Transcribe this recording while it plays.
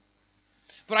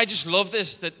But I just love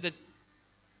this, that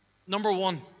number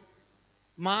one,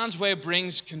 man's way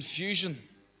brings confusion,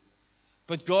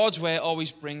 but God's way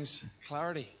always brings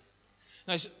clarity.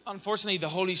 Now, unfortunately, the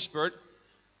Holy Spirit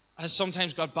has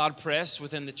sometimes got bad press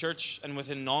within the church and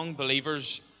within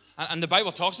non-believers. And the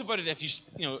Bible talks about it. If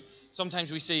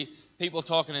sometimes we see people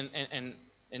talking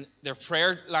in their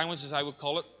prayer language, as I would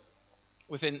call it,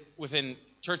 within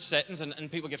church settings, and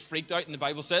people get freaked out. And the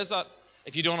Bible says that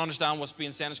if you don't understand what's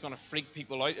being said, it's going to freak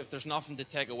people out. If there's nothing to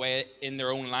take away in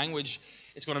their own language,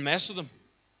 it's going to mess with them.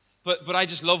 But I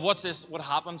just love what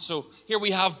happened. So here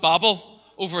we have Babel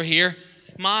over here.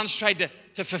 Man's tried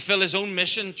to fulfill his own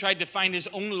mission, tried to find his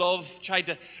own love, tried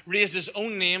to raise his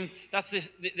own name. That's the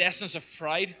essence of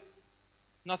pride.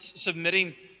 Not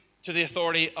submitting to the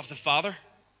authority of the Father.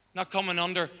 Not coming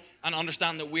under and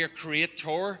understanding that we're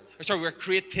we're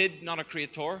created, not a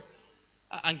creator.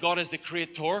 And God is the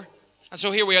creator. And so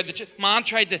here we are. Man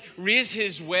tried to raise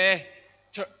his way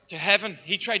to heaven.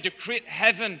 He tried to create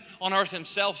heaven on earth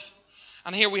himself.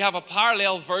 And here we have a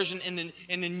parallel version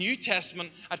in the New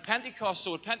Testament at Pentecost.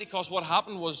 So at Pentecost, what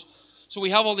happened was, so we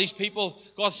have all these people,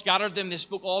 God scattered them, they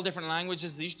spoke all different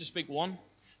languages. They used to speak one.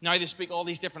 Now they speak all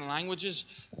these different languages.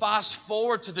 Fast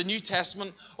forward to the New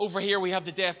Testament. Over here we have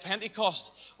the day of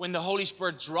Pentecost, when the Holy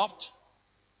Spirit dropped,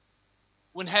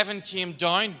 when heaven came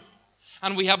down.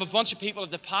 And we have a bunch of people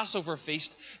at the Passover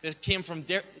feast that came from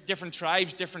different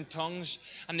tribes, different tongues,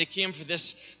 and they came for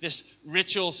this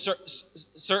ritual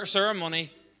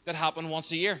ceremony that happened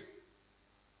once a year.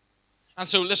 And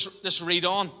so let's read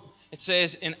on. It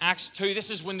says in Acts 2,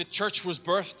 this is when the church was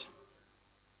birthed.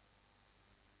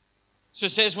 So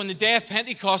it says, when the day of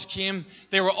Pentecost came,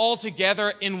 they were all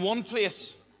together in one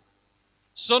place.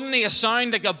 Suddenly a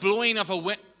sound like the blowing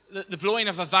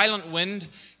of a violent wind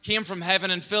came from heaven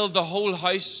and filled the whole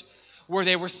house where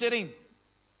they were sitting.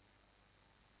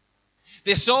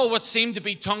 They saw what seemed to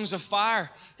be tongues of fire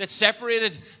that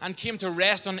separated and came to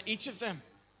rest on each of them.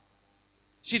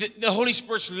 See, the Holy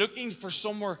Spirit's looking for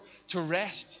somewhere to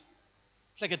rest.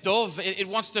 It's like a dove. It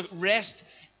wants to rest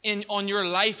on your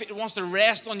life. It wants to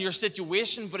rest on your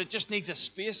situation, but it just needs a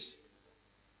space.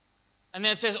 And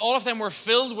then it says all of them were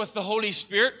filled with the Holy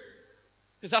Spirit,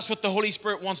 because that's what the Holy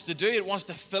Spirit wants to do. It wants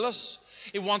to fill us.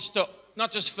 It wants to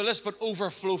not just fill us, but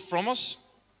overflow from us.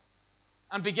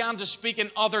 And began to speak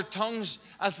in other tongues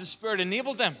as the Spirit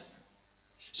enabled them.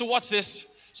 So what's this?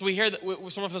 So we hear that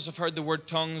some of us have heard the word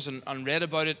tongues and read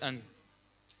about it, and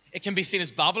it can be seen as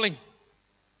babbling.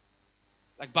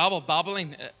 Like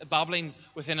babbling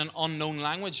within an unknown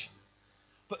language.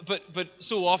 But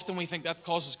so often we think that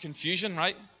causes confusion,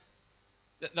 right?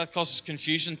 That causes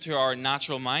confusion to our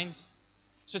natural mind.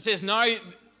 So it says, now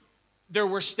they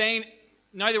were staying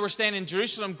in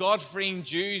Jerusalem, God freeing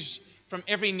Jews from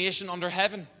every nation under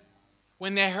heaven.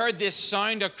 When they heard this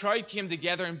sound, a crowd came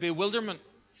together in bewilderment.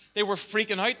 They were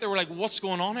freaking out. They were like, what's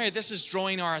going on here? This is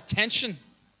drawing our attention.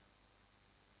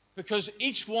 Because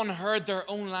each one heard their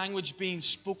own language being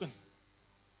spoken.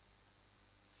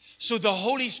 So the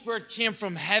Holy Spirit came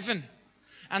from heaven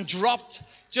and dropped,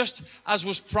 just as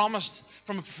was promised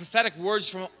from prophetic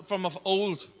words from of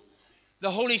old.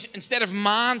 Instead of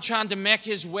man trying to make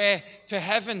his way to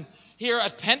heaven, here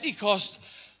at Pentecost,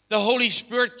 the Holy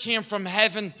Spirit came from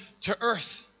heaven to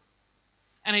earth.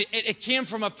 And it came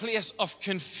from a place of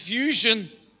confusion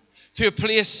to a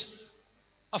place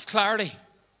of clarity.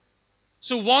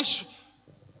 So once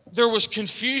there was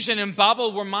confusion in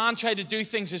Babel where man tried to do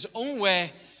things his own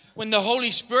way, when the Holy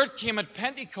Spirit came at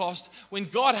Pentecost, when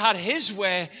God had his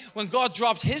way, when God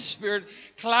dropped his Spirit,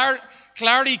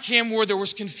 clarity came where there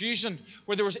was confusion,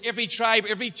 where there was every tribe,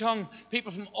 every tongue,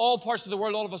 people from all parts of the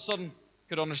world all of a sudden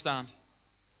could understand.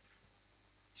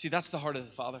 See, that's the heart of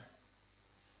the Father.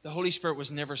 The Holy Spirit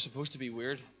was never supposed to be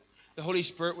weird. The Holy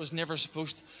Spirit was never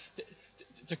supposed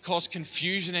to cause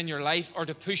confusion in your life or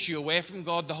to push you away from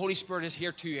God. The Holy Spirit is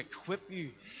here to equip you,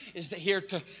 is here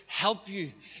to help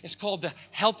you. It's called the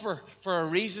helper for a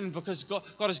reason, because God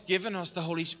has given us the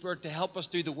Holy Spirit to help us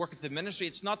do the work of the ministry.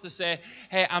 It's not to say,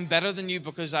 hey, I'm better than you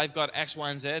because I've got X,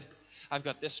 Y, and Z. I've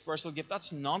got this spiritual gift.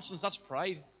 That's nonsense. That's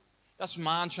pride. That's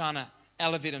man trying to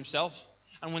elevate himself.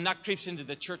 And when that creeps into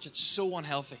the church, it's so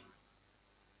unhealthy.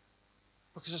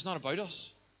 Because it's not about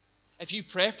us. If you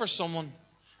pray for someone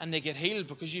and they get healed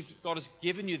because God has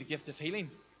given you the gift of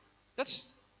healing,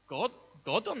 that's God.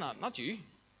 God done that, not you.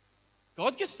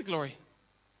 God gets the glory.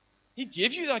 He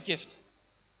gave you that gift.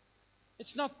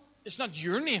 It's not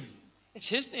your name. It's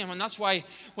His name. And that's why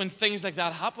when things like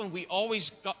that happen,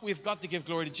 we've got to give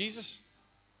glory to Jesus.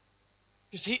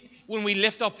 Because when we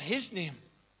lift up His name,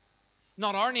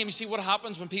 not our name. You see, what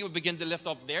happens when people begin to lift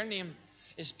up their name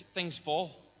is things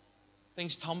fall.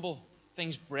 things tumble,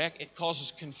 things break. It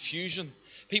causes confusion.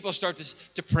 People start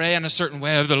to pray in a certain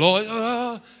way of the Lord,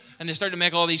 and they start to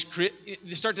make all these.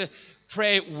 They start to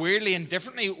pray weirdly and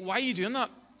differently. Why are you doing that?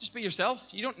 Just be yourself.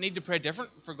 You don't need to pray different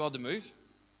for God to move.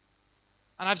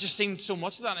 And I've just seen so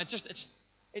much of that. And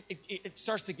it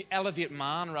starts to elevate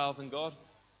man rather than God.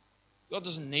 God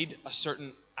doesn't need a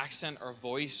certain accent or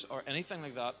voice or anything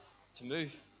like that to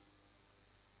move.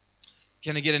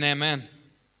 Can I get an amen?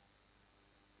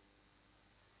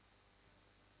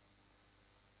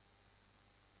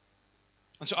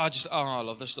 And so I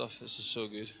love this stuff. This is so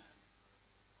good.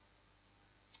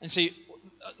 And see,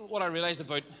 what I realized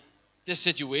about this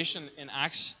situation in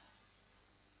Acts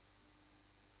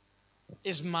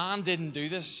is man didn't do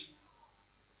this.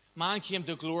 Man came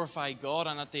to glorify God,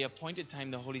 and at the appointed time,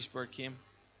 the Holy Spirit came.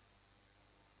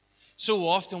 So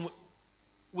often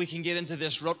we can get into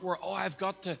this rut where, I've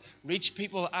got to reach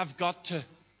people, I've got to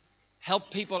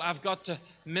help people, I've got to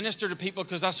minister to people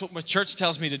because that's what my church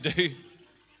tells me to do.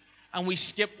 And we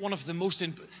skip one of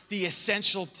the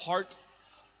essential part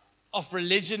of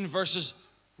religion versus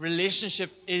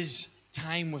relationship is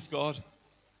time with God.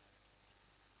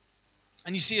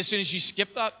 And you see, as soon as you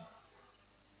skip that,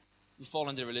 you fall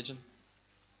into religion.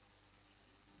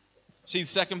 See, the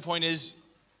second point is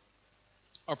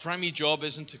our primary job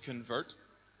isn't to convert.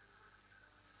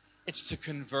 It's to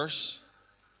converse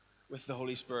with the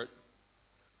Holy Spirit.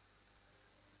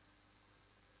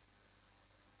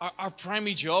 Our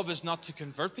primary job is not to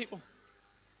convert people.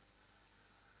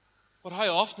 But how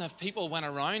often have people went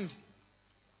around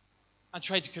and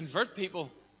tried to convert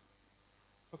people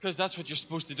because that's what you're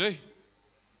supposed to do?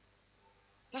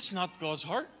 That's not God's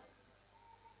heart.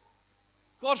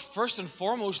 God first and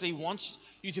foremost wants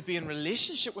you to be in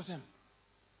relationship with Him.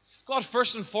 God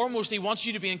first and foremost wants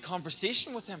you to be in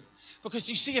conversation with Him. Because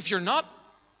you see, if you're not,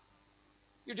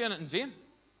 you're doing it in vain.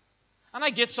 And I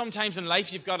get sometimes in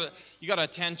life you've got to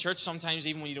attend church sometimes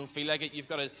even when you don't feel like it. You've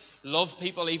got to love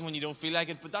people even when you don't feel like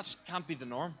it. But that can't be the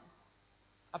norm.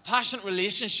 A passionate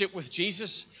relationship with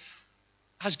Jesus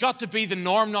has got to be the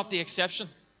norm, not the exception.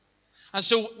 And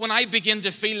so when I begin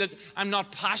to feel that I'm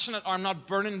not passionate or I'm not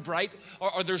burning bright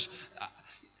or there's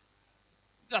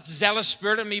that zealous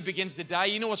spirit in me begins to die,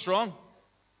 you know what's wrong?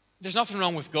 There's nothing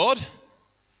wrong with God.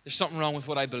 There's something wrong with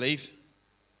what I believe.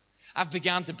 I've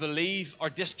begun to believe or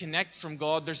disconnect from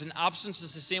God. There's an absence.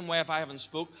 It's the same way if I haven't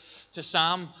spoke to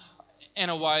Sam in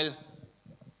a while.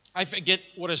 I forget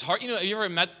what his heart. Have you ever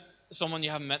met someone you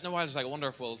haven't met in a while? It's like, I wonder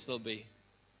if we'll still be.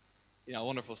 I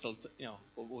wonder if we'll still,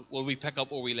 will we pick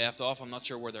up where we left off? I'm not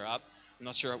sure where they're at. I'm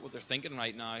not sure what they're thinking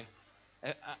right now.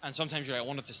 And sometimes you're like, I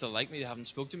wonder if they still like me. They haven't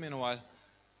spoke to me in a while.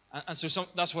 And so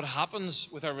that's what happens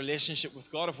with our relationship with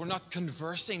God. If we're not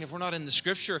conversing, if we're not in the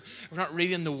Scripture, if we're not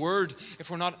reading the Word, if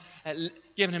we're not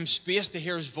giving Him space to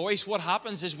hear His voice, what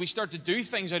happens is we start to do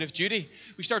things out of duty.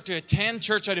 We start to attend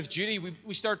church out of duty.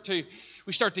 We start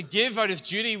to give out of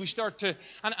duty. We start to,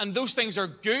 and those things are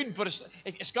good, but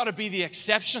it's got to be the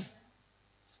exception.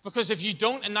 Because if you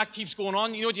don't, and that keeps going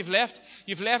on, you know what you've left?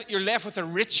 You're left with a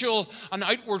ritual, an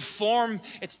outward form.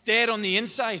 It's dead on the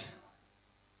inside.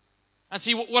 And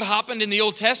see, what happened in the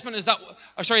Old Testament is that,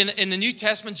 in the New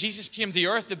Testament, Jesus came to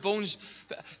earth,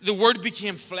 the Word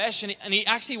became flesh, and He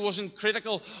actually wasn't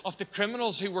critical of the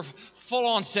criminals who were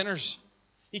full-on sinners.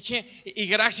 He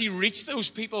could actually reach those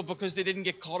people because they didn't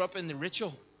get caught up in the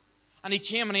ritual. And He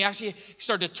came and He actually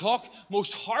started to talk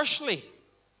most harshly.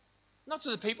 Not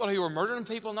to the people who were murdering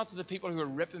people, not to the people who were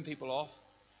ripping people off.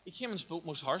 He came and spoke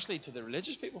most harshly to the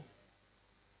religious people.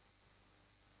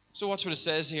 So watch what it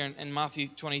says here in Matthew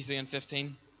 23 and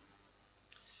 15.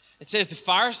 It says the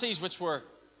Pharisees, which were...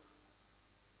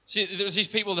 See, there's these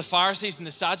people, the Pharisees and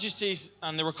the Sadducees,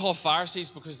 and they were called Pharisees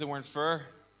because they weren't fair,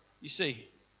 you see.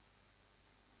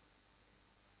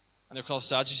 And they're called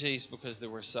Sadducees because they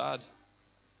were sad,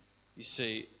 you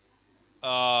see. You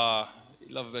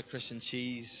love a bit of Christian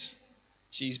cheese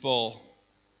ball.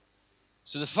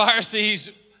 So the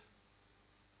Pharisees...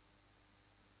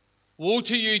 Woe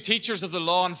to you, teachers of the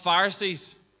law and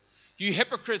Pharisees, you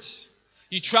hypocrites!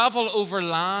 You travel over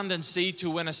land and sea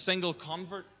to win a single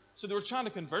convert. So they were trying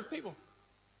to convert people.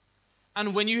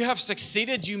 And when you have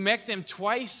succeeded, you make them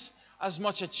twice as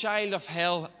much a child of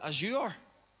hell as you are.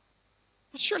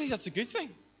 But surely that's a good thing.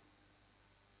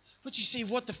 But you see,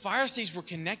 what the Pharisees were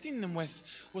connecting them with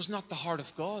was not the heart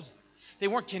of God. They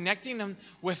weren't connecting them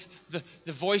with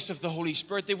the voice of the Holy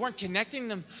Spirit. They weren't connecting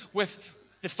them with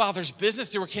the Father's business.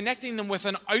 They were connecting them with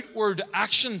an outward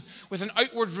action, with an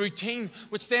outward routine,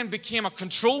 which then became a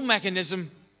control mechanism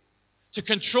to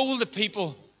control the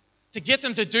people to get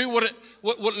them to do what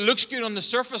looks good on the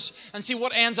surface. And see,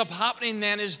 what ends up happening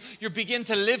then is you begin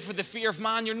to live for the fear of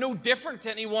man. You're no different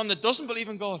to anyone that doesn't believe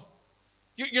in God.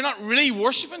 You're not really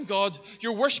worshiping God.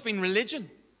 You're worshiping religion.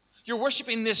 You're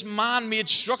worshiping this man-made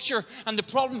structure. And the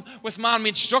problem with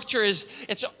man-made structure is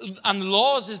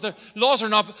laws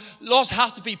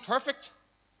have to be perfect.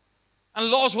 And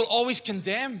laws will always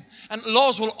condemn. And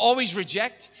laws will always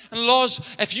reject. And laws,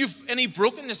 if you've any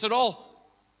brokenness at all,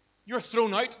 you're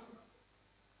thrown out.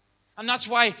 And that's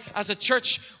why, as a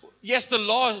church, yes, the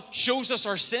law shows us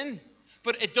our sin,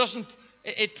 but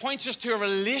it points us to a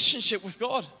relationship with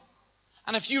God.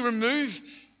 And if you remove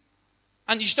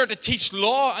and you start to teach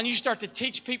law and you start to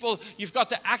teach people you've got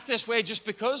to act this way just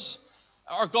because,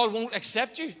 or God won't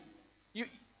accept you,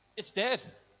 it's dead.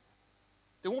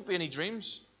 There won't be any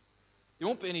dreams. There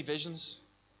won't be any visions.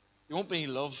 There won't be any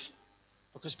love,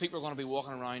 because people are going to be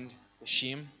walking around with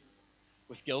shame,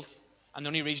 with guilt. And the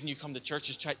only reason you come to church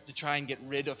is to try and get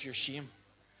rid of your shame.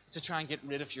 It's to try and get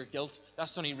rid of your guilt.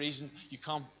 That's the only reason you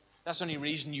come. That's the only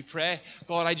reason you pray.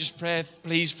 God, I just pray,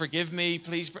 please forgive me.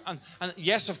 And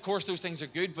yes, of course, those things are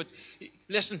good. But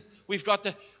listen, we've got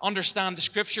to understand the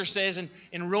Scripture says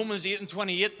in Romans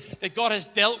 8:28 that God has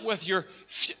dealt with your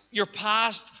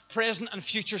past, present, and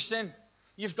future sin.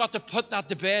 You've got to put that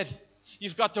to bed.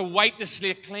 You've got to wipe the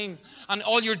slate clean. And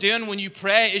all you're doing when you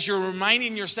pray is you're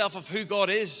reminding yourself of who God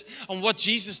is and what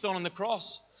Jesus done on the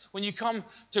cross. When you come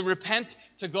to repent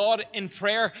to God in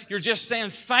prayer, you're just saying,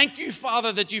 thank you,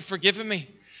 Father, that you've forgiven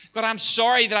me. God, I'm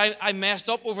sorry that I messed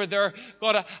up over there.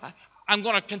 God, I'm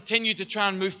going to continue to try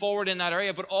and move forward in that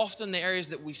area. But often the areas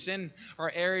that we sin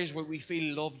are areas where we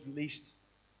feel loved least.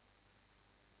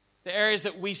 The areas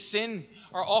that we sin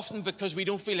are often because we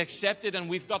don't feel accepted and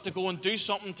we've got to go and do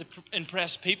something to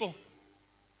impress people.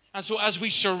 And so as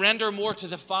we surrender more to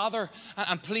the Father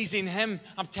and pleasing Him,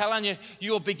 I'm telling you,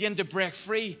 you'll begin to break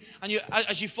free. And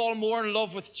as you fall more in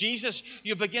love with Jesus,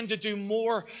 you'll begin to do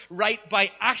more right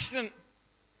by accident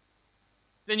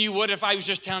than you would if I was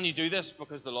just telling you do this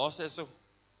because the law says so.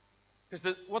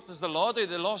 Because what does the law do?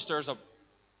 The law stirs up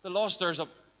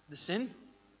the sin.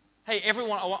 Hey,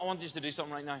 everyone, I want you to do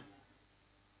something right now.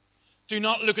 Do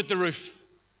not look at the roof.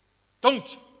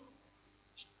 Don't.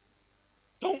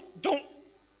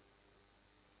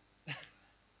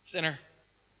 Sinner.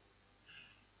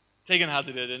 Tegan had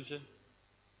to do it, didn't she?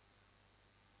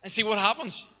 And see what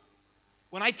happens.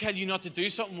 When I tell you not to do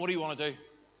something, what do you want to do?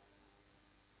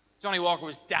 Johnny Walker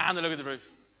was down to look at the roof.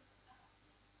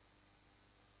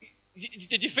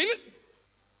 Did you feel it?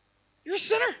 You're a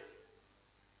sinner.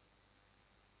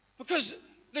 Because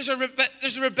there's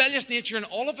a rebellious nature in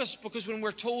all of us, because when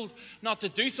we're told not to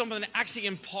do something, it actually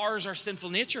empowers our sinful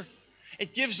nature.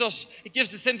 It gives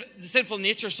the sinful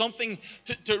nature something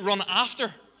to run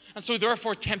after. And so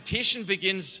therefore temptation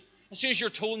begins as soon as you're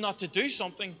told not to do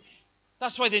something.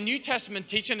 That's why the New Testament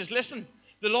teaching is, listen,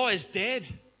 the law is dead.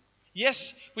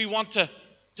 Yes, we want to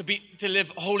live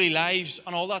holy lives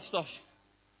and all that stuff.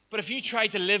 But if you try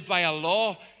to live by a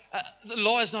law, the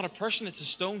law is not a person, it's a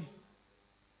stone.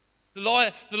 The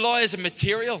law is a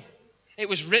material. It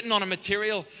was written on a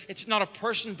material. It's not a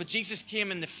person, but Jesus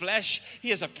came in the flesh.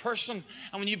 He is a person.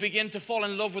 And when you begin to fall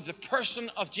in love with the person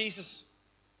of Jesus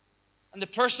and the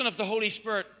person of the Holy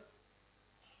Spirit,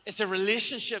 it's a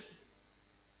relationship.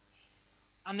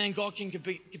 And then God can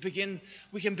begin,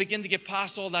 we can begin to get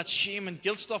past all that shame and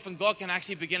guilt stuff, and God can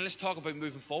actually begin. Let's talk about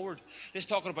moving forward. Let's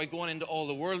talk about going into all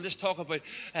the world. Let's talk about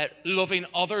loving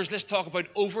others. Let's talk about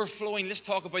overflowing. Let's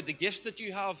talk about the gifts that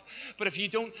you have. But if you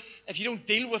don't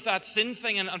deal with that sin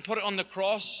thing and put it on the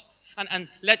cross and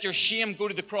let your shame go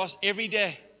to the cross every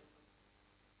day,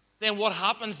 then what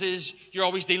happens is you're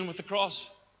always dealing with the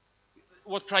cross.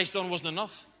 What Christ done wasn't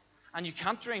enough. And you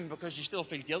can't dream because you still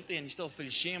feel guilty and you still feel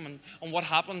shame. And what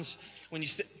happens when you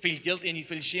feel guilty and you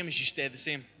feel shame is you stay the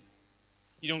same.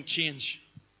 You don't change.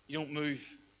 You don't move.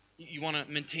 You want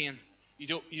to maintain. You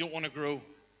don't want to grow.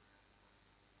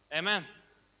 Amen.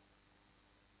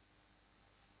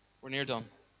 We're near done.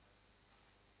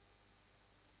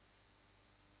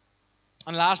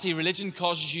 And lastly, religion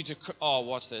causes you to... Oh,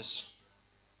 watch this.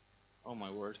 Oh,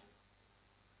 my word.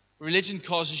 Religion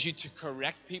causes you to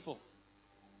correct people.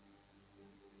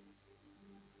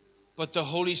 But the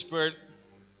Holy Spirit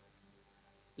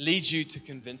leads you to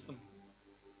convince them.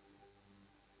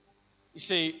 You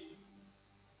see,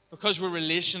 because we're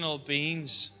relational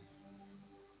beings,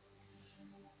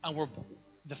 and we're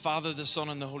the Father, the Son,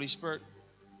 and the Holy Spirit,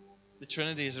 the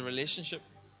Trinity is a relationship.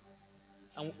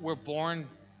 And we're born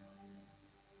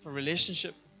for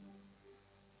relationship.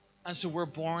 And so we're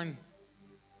born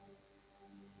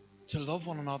to love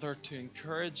one another, to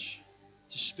encourage,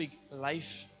 to speak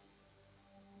life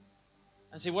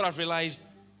And see, what I've realized,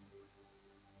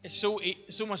 it's so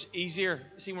much easier.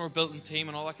 See, when we're building team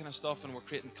and all that kind of stuff, and we're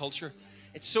creating culture,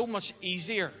 it's so much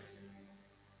easier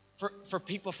for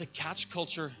people to catch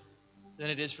culture than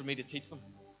it is for me to teach them.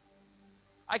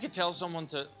 I could tell someone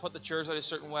to put the chairs out a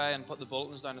certain way and put the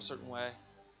bulletins down a certain way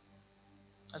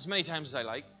as many times as I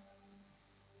like.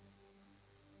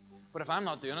 But if I'm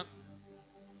not doing it,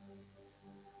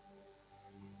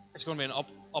 it's going to be an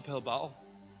uphill battle.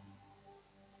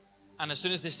 And as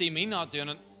soon as they see me not doing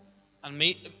it, and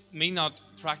me not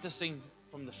practicing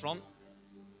from the front,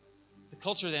 the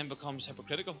culture then becomes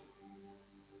hypocritical.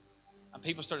 And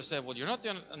people start to say, well, you're not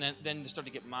doing it. And then they start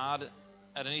to get mad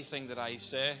at anything that I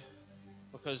say,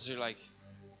 because they're like,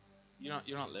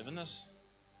 you're not living this.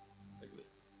 Like,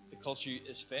 the culture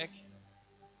is fake.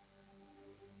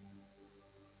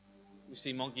 We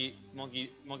see monkey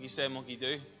say, monkey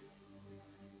do.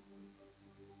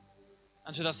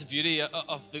 And so that's the beauty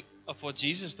of what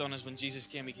Jesus done, is when Jesus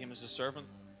came, he came as a servant.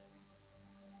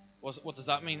 What does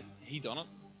that mean? He done it.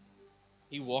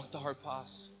 He walked the hard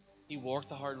paths. He walked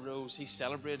the hard roads. He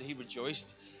celebrated. He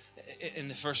rejoiced in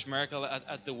the first miracle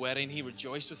at the wedding. He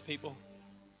rejoiced with people.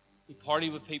 He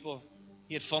partied with people.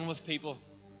 He had fun with people.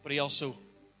 But he also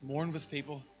mourned with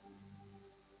people.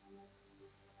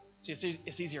 See,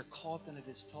 it's easier caught than it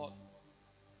is taught.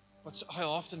 But how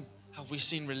often have we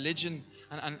seen religion?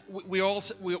 And we're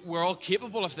all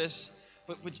capable of this.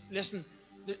 But listen,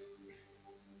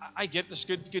 I get it's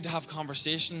good to have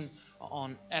conversation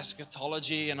on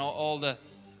eschatology and all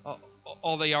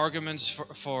the arguments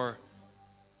for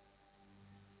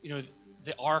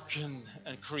the ark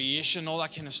and creation, all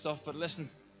that kind of stuff. But listen,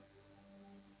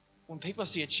 when people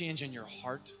see a change in your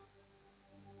heart,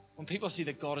 when people see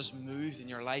that God has moved in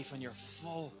your life and you're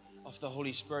full of the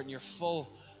Holy Spirit and you're full,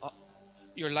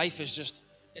 your life is just,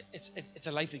 it's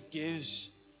a life that gives.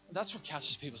 And that's what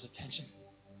catches people's attention.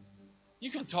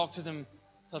 You can talk to them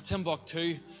till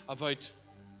Timbuktu about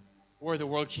where the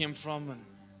world came from,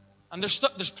 and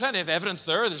there's plenty of evidence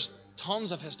there. There's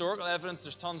tons of historical evidence.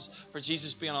 There's tons for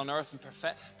Jesus being on earth, and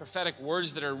prophetic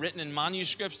words that are written in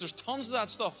manuscripts. There's tons of that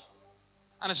stuff,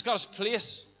 and it's got its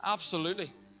place,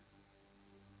 absolutely.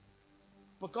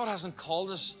 But God hasn't called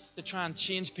us to try and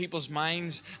change people's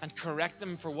minds and correct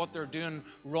them for what they're doing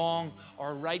wrong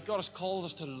or right. God has called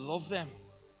us to love them,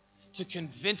 to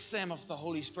convince them of the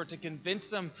Holy Spirit, to convince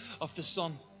them of the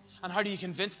Son. And how do you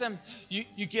convince them?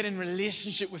 You get in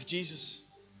relationship with Jesus.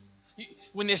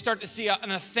 When they start to see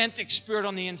an authentic spirit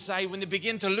on the inside, when they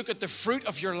begin to look at the fruit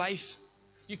of your life,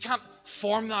 you can't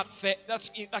form that fake.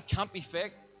 That can't be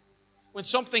fake. When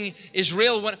something is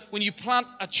real, when you plant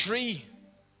a tree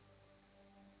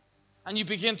and you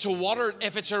begin to water it,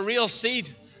 if it's a real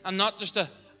seed and not just a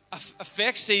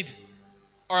fake seed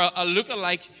or a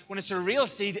look-alike, when it's a real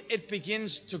seed, it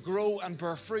begins to grow and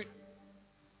bear fruit.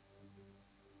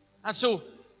 And so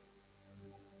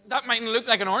that mightn't look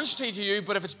like an orange tree to you,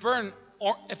 but if it's bearing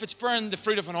the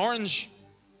fruit of an orange,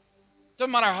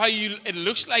 doesn't matter how it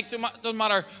looks like, doesn't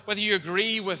matter whether you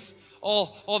agree with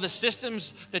all the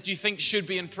systems that you think should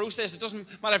be in process. It doesn't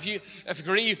matter if you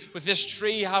agree with this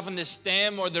tree having the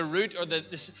stem or the root, or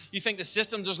you think the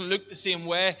system doesn't look the same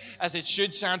way as it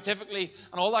should scientifically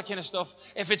and all that kind of stuff.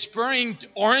 If it's bearing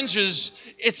oranges,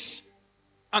 it's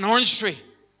an orange tree.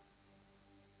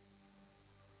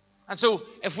 And so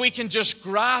if we can just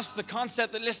grasp the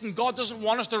concept that, listen, God doesn't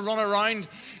want us to run around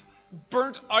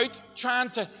burnt out trying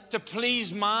to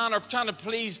please man or trying to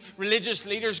please religious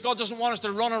leaders. God doesn't want us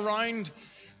to run around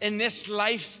in this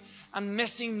life and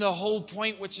missing the whole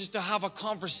point, which is to have a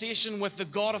conversation with the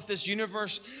God of this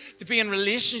universe, to be in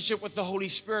relationship with the Holy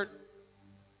Spirit,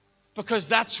 because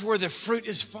that's where the fruit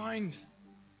is found.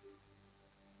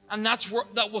 And that's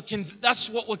what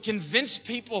will convince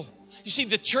people. You see,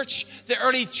 the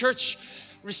early church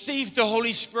received the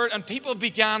Holy Spirit, and people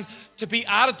began to be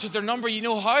added to their number. You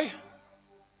know how?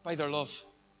 By their love.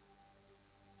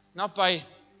 Not by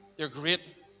their great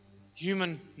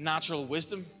human natural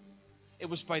wisdom. It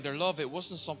was by their love. It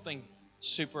wasn't something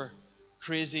super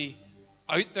crazy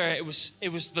out there. It was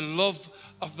the love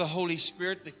of the Holy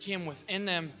Spirit that came within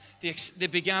them. They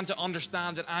began to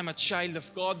understand that I'm a child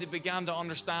of God. They began to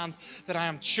understand that I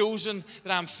am chosen,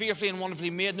 that I am fearfully and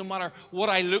wonderfully made. No matter what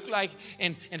I look like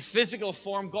in physical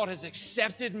form, God has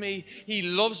accepted me. He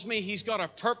loves me. He's got a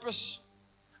purpose.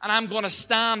 And I'm going to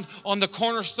stand on the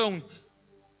cornerstone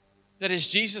that is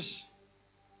Jesus.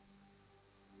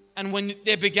 And when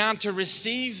they began to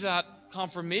receive that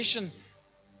confirmation,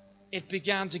 it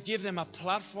began to give them a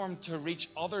platform to reach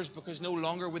others, because no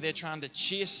longer were they trying to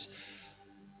chase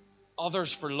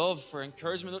others for love, for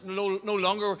encouragement. No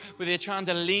longer were they trying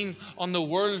to lean on the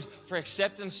world for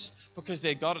acceptance, Because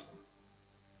they got it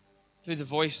through the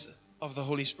voice of the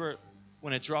Holy Spirit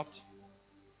when it dropped.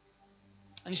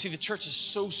 And you see, the church is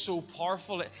so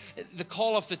powerful. The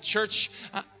call of the church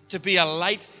to be a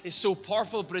light is so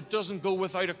powerful, but it doesn't go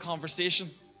without a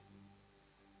conversation.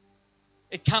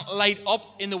 It can't light up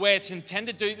in the way it's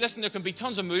intended to. Listen, there can be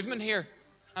tons of movement here,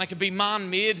 and it can be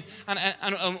man-made,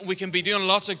 and we can be doing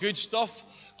lots of good stuff,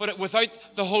 but without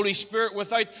the Holy Spirit,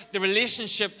 without the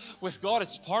relationship with God,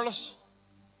 it's powerless.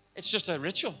 It's just a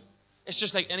ritual. It's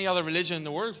just like any other religion in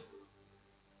the world.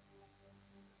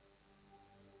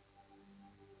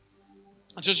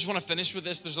 I just want to finish with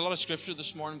this. There's a lot of scripture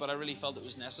this morning, but I really felt it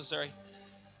was necessary.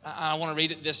 And I want to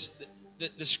read it,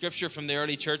 the scripture from the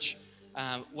early church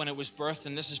when it was birthed.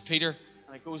 And this is Peter.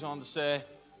 And it goes on to say,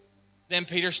 then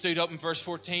Peter stood up in verse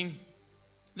 14.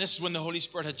 This is when the Holy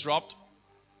Spirit had dropped.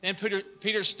 Then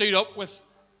Peter stood up with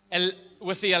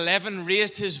the 11,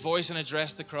 raised his voice and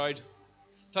addressed the crowd.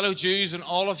 Fellow Jews and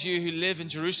all of you who live in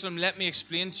Jerusalem, let me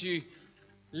explain to you.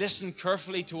 Listen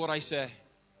carefully to what I say.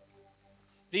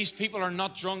 These people are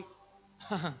not drunk.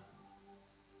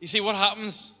 You see what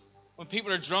happens when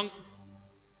people are drunk?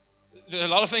 A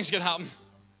lot of things can happen.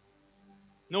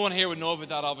 No one here would know about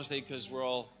that, obviously, because we're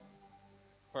all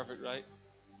perfect, right?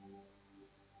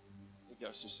 You guys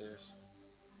are so serious.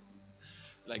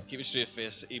 Like, keep a straight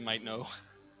face, he might know.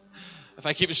 If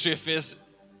I keep a straight face,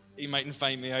 he mightn't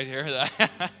find me out here.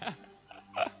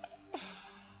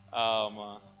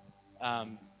 Oh,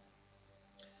 man.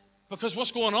 Because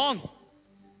what's going on?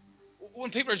 When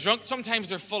people are drunk, sometimes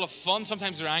they're full of fun,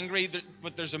 sometimes they're angry,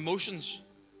 but there's emotions.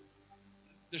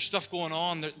 There's stuff going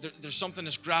on. There's something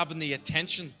that's grabbing the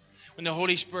attention. When the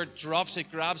Holy Spirit drops, it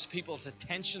grabs people's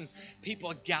attention.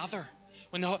 People gather.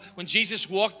 When Jesus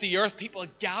walked the earth, people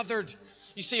gathered.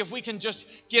 You see, if we can just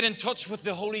get in touch with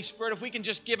the Holy Spirit, if we can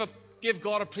just give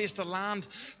God a place to land,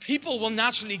 people will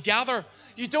naturally gather.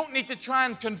 You don't need to try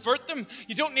and convert them.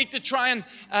 You don't need to try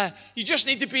and... you just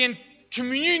need to be in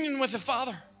communion with the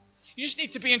Father. You just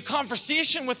need to be in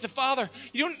conversation with the Father.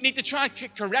 You don't need to try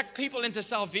and correct people into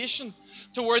salvation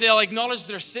to where they'll acknowledge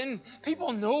their sin.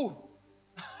 People know.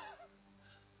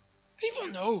 People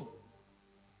know.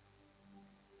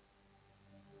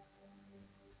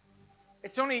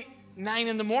 It's only 9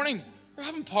 in the morning. They're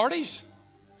having parties.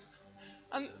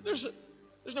 And there's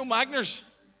no Magners.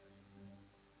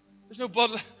 There's no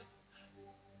Bud.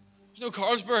 There's no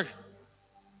Carlsberg.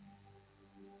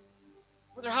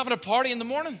 But they're having a party in the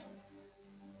morning.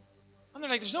 And they're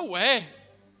like, there's no way.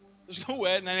 There's no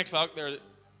way at 9 o'clock there.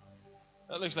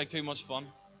 That looks like too much fun.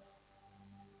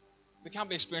 We can't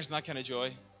be experiencing that kind of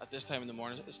joy at this time in the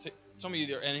morning. Some of you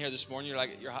that are in here this morning,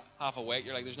 you're half awake.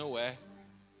 You're like, there's no way.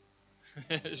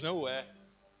 There's no way.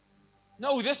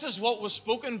 No, this is what was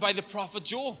spoken by the prophet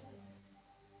Joel.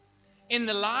 In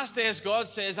the last days, God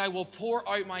says, I will pour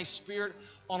out my Spirit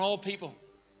on all people.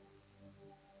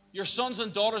 Your sons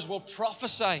and daughters will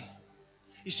prophesy.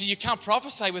 You see, you can't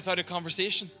prophesy without a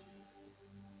conversation.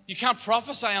 You can't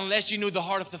prophesy unless you know the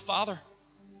heart of the Father.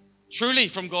 Truly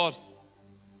from God.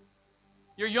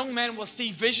 Your young men will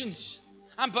see visions.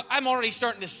 I'm already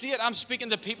starting to see it. I'm speaking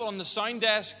to people on the sound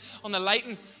desk, on the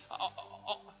lighting,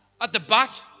 at the back.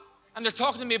 And they're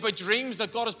talking to me about dreams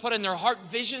that God has put in their heart,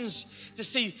 visions to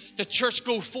see the church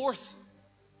go forth.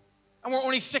 And we're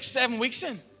only 6-7 weeks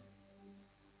in.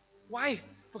 Why?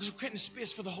 Because we're creating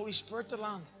space for the Holy Spirit to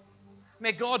land.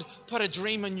 May God put a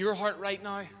dream in your heart right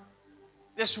now,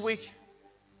 this week.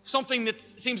 Something that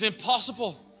seems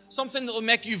impossible. Something that will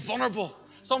make you vulnerable.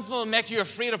 Something that will make you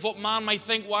afraid of what man might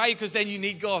think. Why? Because then you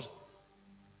need God.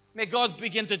 May God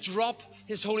begin to drop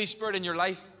His Holy Spirit in your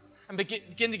life and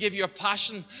begin to give you a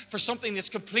passion for something that's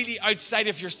completely outside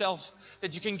of yourself,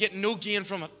 that you can get no gain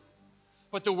from it,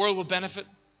 but the world will benefit.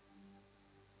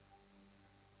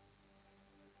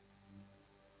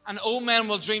 And old men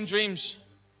will dream dreams.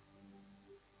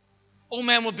 Old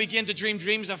men will begin to dream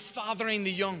dreams of fathering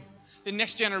the young, the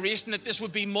next generation, that this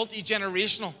would be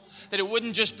multi-generational, that it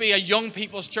wouldn't just be a young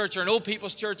people's church or an old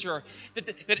people's church, or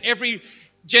that every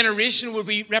generation would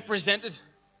be represented,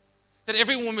 that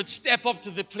everyone would step up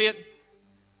to the plate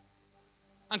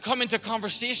and come into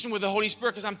conversation with the Holy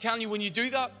Spirit. Because I'm telling you, when you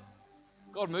do that,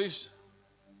 God moves.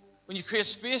 When you create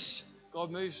space,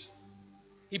 God moves.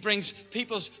 He brings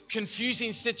people's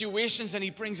confusing situations and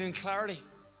He brings in clarity.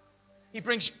 He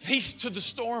brings peace to the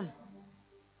storm.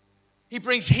 He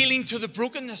brings healing to the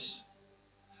brokenness.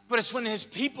 But it's when His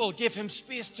people give Him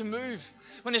space to move,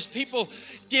 when His people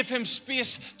give Him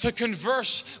space to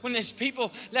converse, when His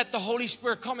people let the Holy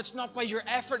Spirit come. It's not by your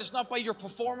effort, it's not by your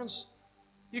performance.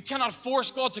 You cannot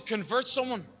force God to convert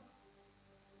someone.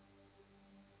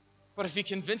 But if He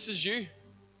convinces you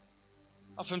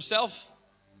of himself,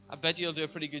 I bet you'll do a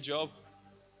pretty good job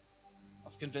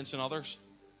of convincing others.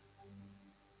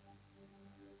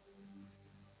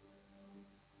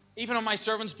 Even on my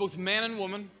servants, both men and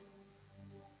women,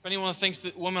 if anyone thinks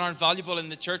that women aren't valuable in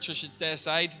the church or should stay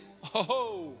aside,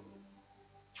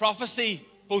 prophecy,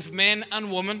 both men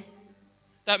and women.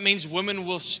 That means women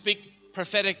will speak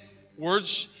prophetic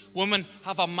words. Women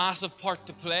have a massive part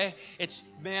to play. It's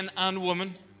men and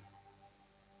women.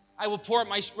 I will pour out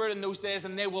my Spirit in those days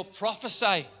and they will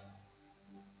prophesy.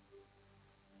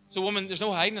 So women, there's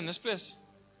no hiding in this place.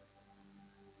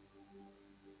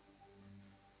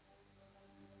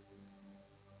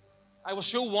 I will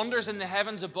show wonders in the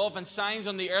heavens above and signs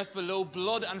on the earth below,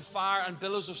 blood and fire and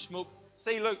billows of smoke.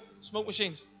 See, look, smoke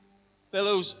machines.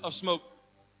 Billows of smoke.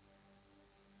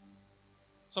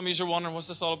 Some of you are wondering, what's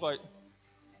this all about?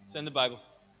 It's in the Bible.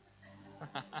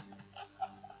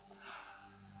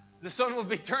 The sun will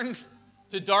be turned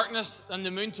to darkness and the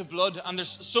moon to blood, and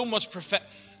there's so much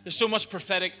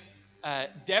prophetic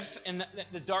depth in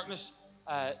the darkness,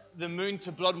 the moon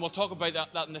to blood, and we'll talk about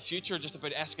that in the future, just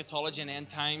about eschatology and end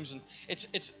times. And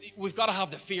it's we've got to have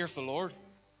the fear of the Lord.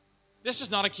 This is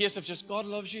not a case of just God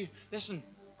loves you. Listen,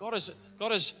 God is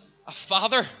a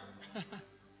father, but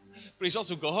He's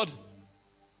also God.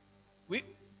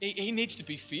 He needs to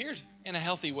be feared in a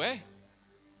healthy way.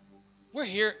 We're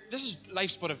here.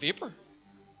 Life's but a vapor.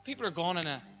 People are gone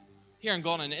here and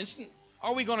gone in an instant.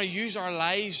 Are we going to use our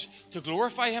lives to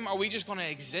glorify Him? Or are we just going to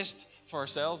exist for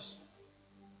ourselves?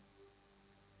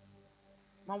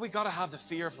 Man, we got to have the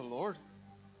fear of the Lord.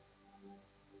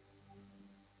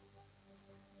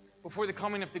 Before the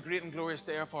coming of the great and glorious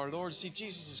day of our Lord, see,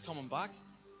 Jesus is coming back.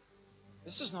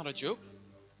 This is not a joke.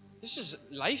 This is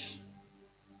life.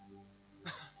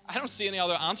 I don't see any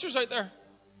other answers out there.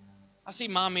 I see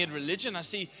man-made religion. I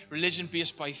see religion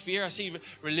based by fear. I see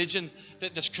religion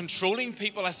that's controlling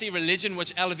people. I see religion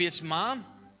which elevates man.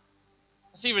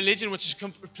 I see religion which is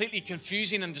completely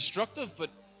confusing and destructive.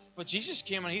 But Jesus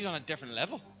came and He's on a different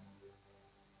level.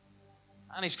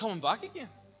 And He's coming back again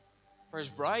for His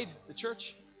bride, the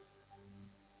church.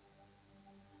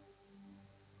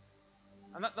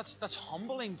 And that's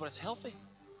humbling, but it's healthy.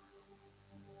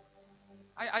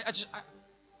 I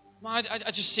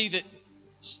just see that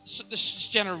there's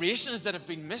generations that have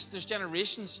been missed. There's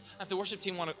generations. If the worship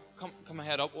team want to come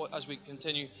ahead up as we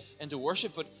continue into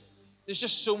worship, but there's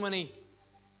just so many.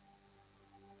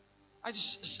 I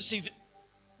just see that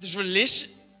there's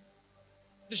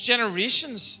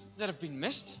generations that have been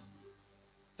missed,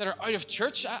 that are out of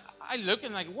church. I look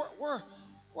and like,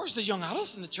 where's the young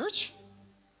adults in the church?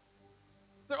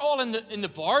 They're all in the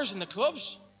bars and the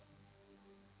clubs.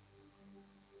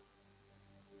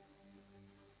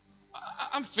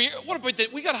 I'm fear. What about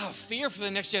that? We got to have fear for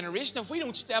the next generation. If we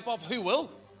don't step up, who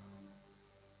will?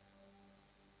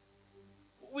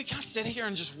 We can't sit here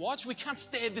and just watch. We can't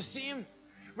stay the same.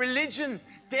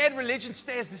 Dead religion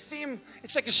stays the same.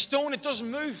 It's like a stone, it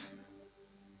doesn't move.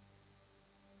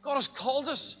 God has called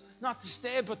us not to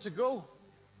stay, but to go.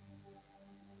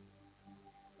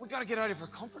 We got to get out of our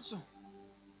comfort zone.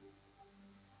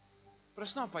 But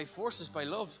it's not by force, it's by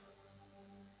love.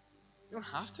 You don't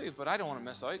have to, but I don't want to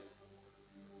miss out.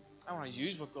 I want to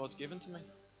use what God's given to me.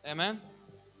 Amen?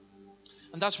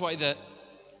 And that's why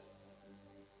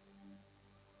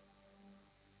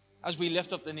as we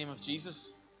lift up the name of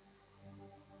Jesus,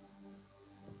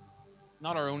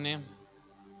 not our own name,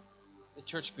 the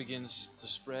church begins to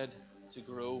spread, to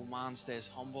grow, man stays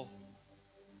humble,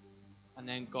 and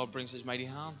then God brings His mighty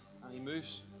hand and He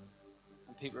moves,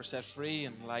 and people are set free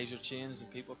and lives are changed and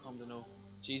people come to know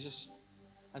Jesus.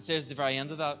 And it says at the very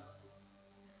end of that,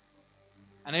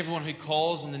 and everyone who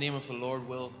calls on the name of the Lord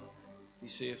will be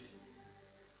saved.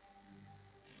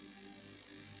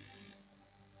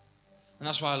 And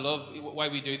that's why I love why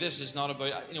we do this. It's not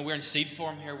about, we're in seed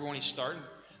form here, we're only starting,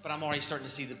 but I'm already starting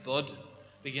to see the bud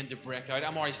begin to break out.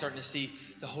 I'm already starting to see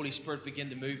the Holy Spirit begin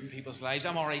to move in people's lives.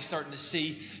 I'm already starting to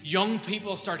see young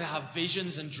people start to have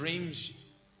visions and dreams.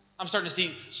 I'm starting to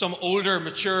see some older,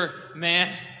 mature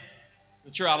men,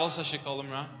 mature adults, I should call them,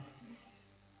 right?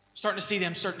 Starting to see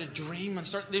them starting to dream, and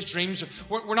these dreams,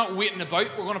 we're not waiting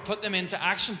about, we're going to put them into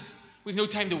action. We've no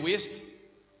time to waste.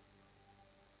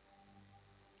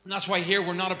 And that's why here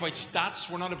we're not about stats,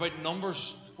 we're not about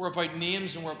numbers, we're about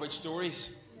names and we're about stories.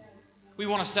 We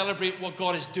want to celebrate what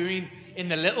God is doing in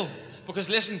the little. Because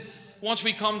listen, once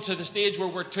we come to the stage where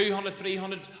we're 200,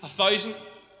 300, 1,000,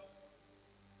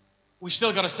 we've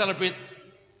still got to celebrate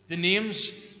the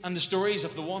names and the stories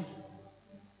of the one.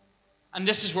 And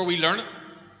this is where we learn it.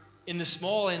 in the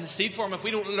small, in the seed form, if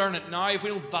we don't learn it now, if we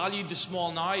don't value the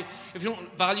small now, if we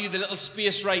don't value the little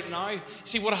space right now.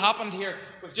 See what happened here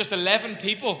with just 11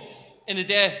 people in the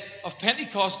day of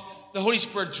Pentecost, the Holy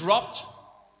Spirit dropped.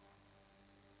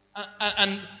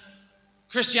 And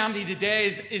Christianity today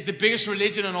is the biggest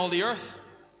religion on all the earth.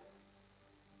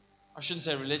 I shouldn't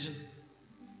say religion,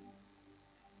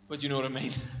 but you know what I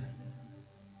mean.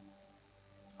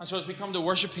 And so as we come to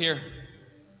worship here,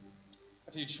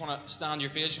 if you just want to stand on your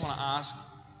feet, I just want to ask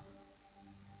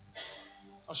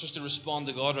us just to respond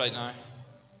to God right now.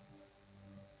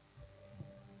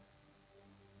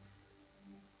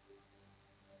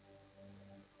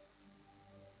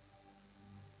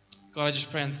 God, I just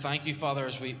pray and thank you, Father,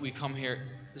 as we come here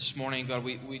this morning. God,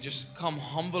 we just come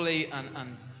humbly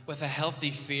and with a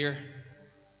healthy fear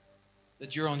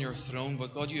that you're on your throne.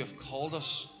 But God, you have called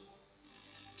us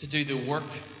to do the work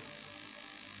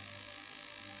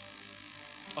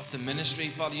of the ministry.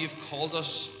 Father, you've called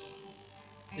us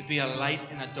to be a light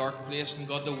in a dark place. And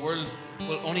God, the world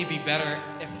will only be better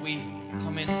if we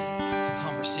come into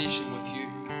conversation with you.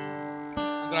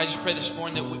 And God, I just pray this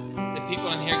morning that the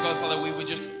people in here, God, Father, we would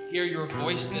just hear your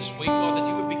voice this week, God, that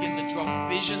you would begin to drop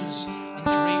visions and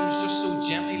dreams just so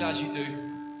gently as you do.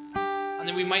 And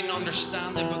then we might not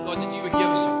understand them, but God, that you would give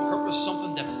us a purpose,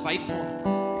 something to fight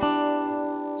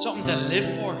for, something to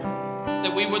live for,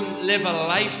 that we wouldn't live a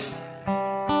life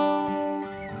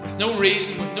with no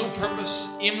reason, with no purpose,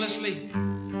 aimlessly,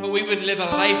 but we would live a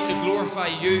life to glorify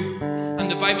you. And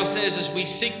the Bible says, as we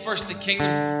seek first the kingdom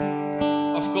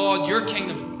of God, your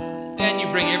kingdom, then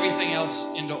you bring everything else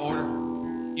into order.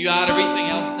 You add everything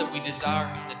else that we desire,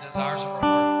 the desires of our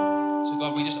heart. So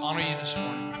God, we just honor you this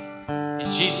morning.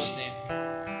 In Jesus' name.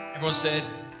 Everyone said,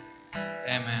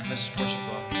 amen. Let's worship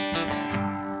God.